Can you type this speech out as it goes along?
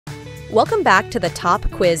Welcome back to the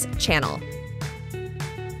Top Quiz channel.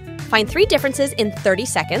 Find 3 differences in 30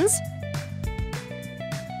 seconds.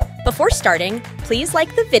 Before starting, please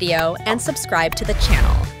like the video and subscribe to the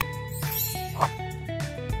channel.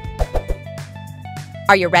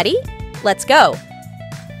 Are you ready? Let's go!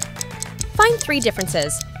 Find 3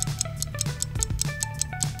 differences.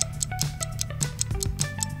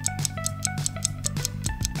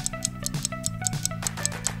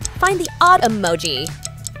 Find the odd emoji.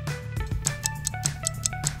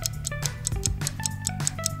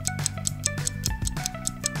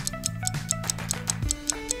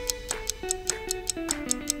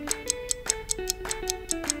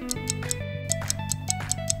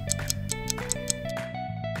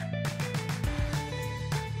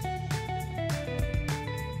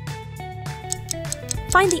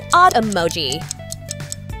 Find the odd emoji.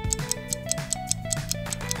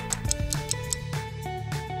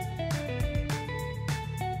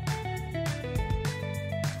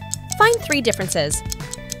 Find 3 differences.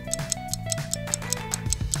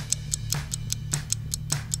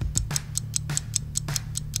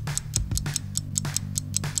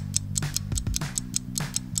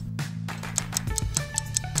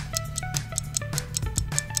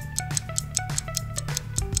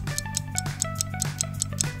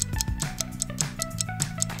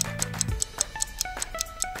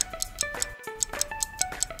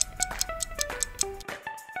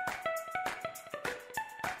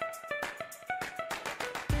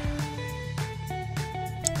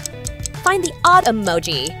 Find the odd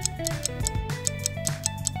emoji.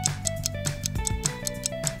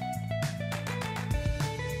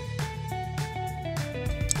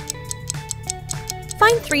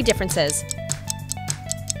 Find 3 differences.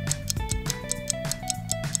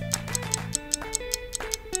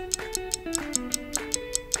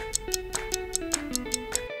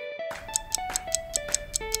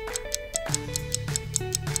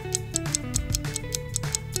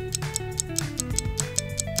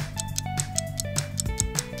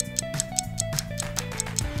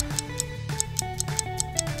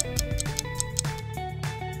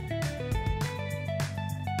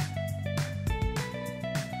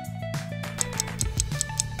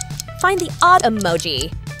 Find the odd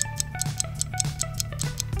emoji.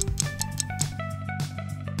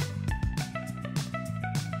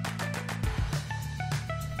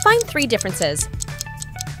 Find 3 differences.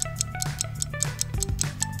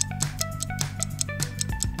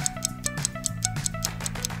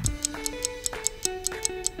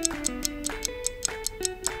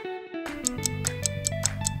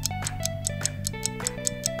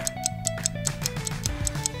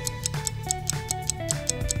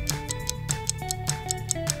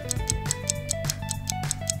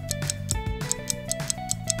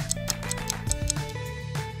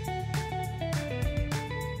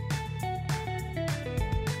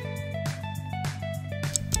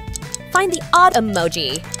 Find the odd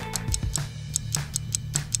emoji.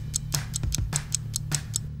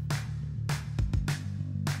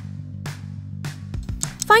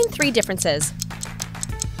 Find 3 differences.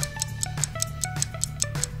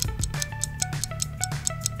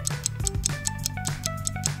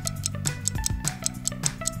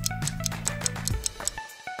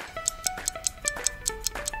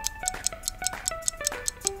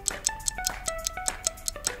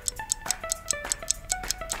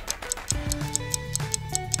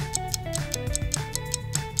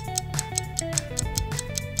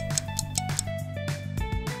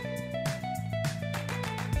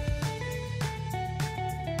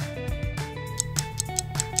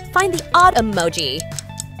 Find the odd emoji.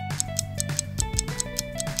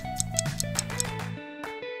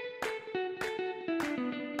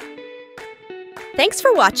 Thanks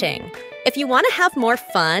for watching. If you want to have more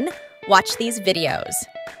fun, watch these videos.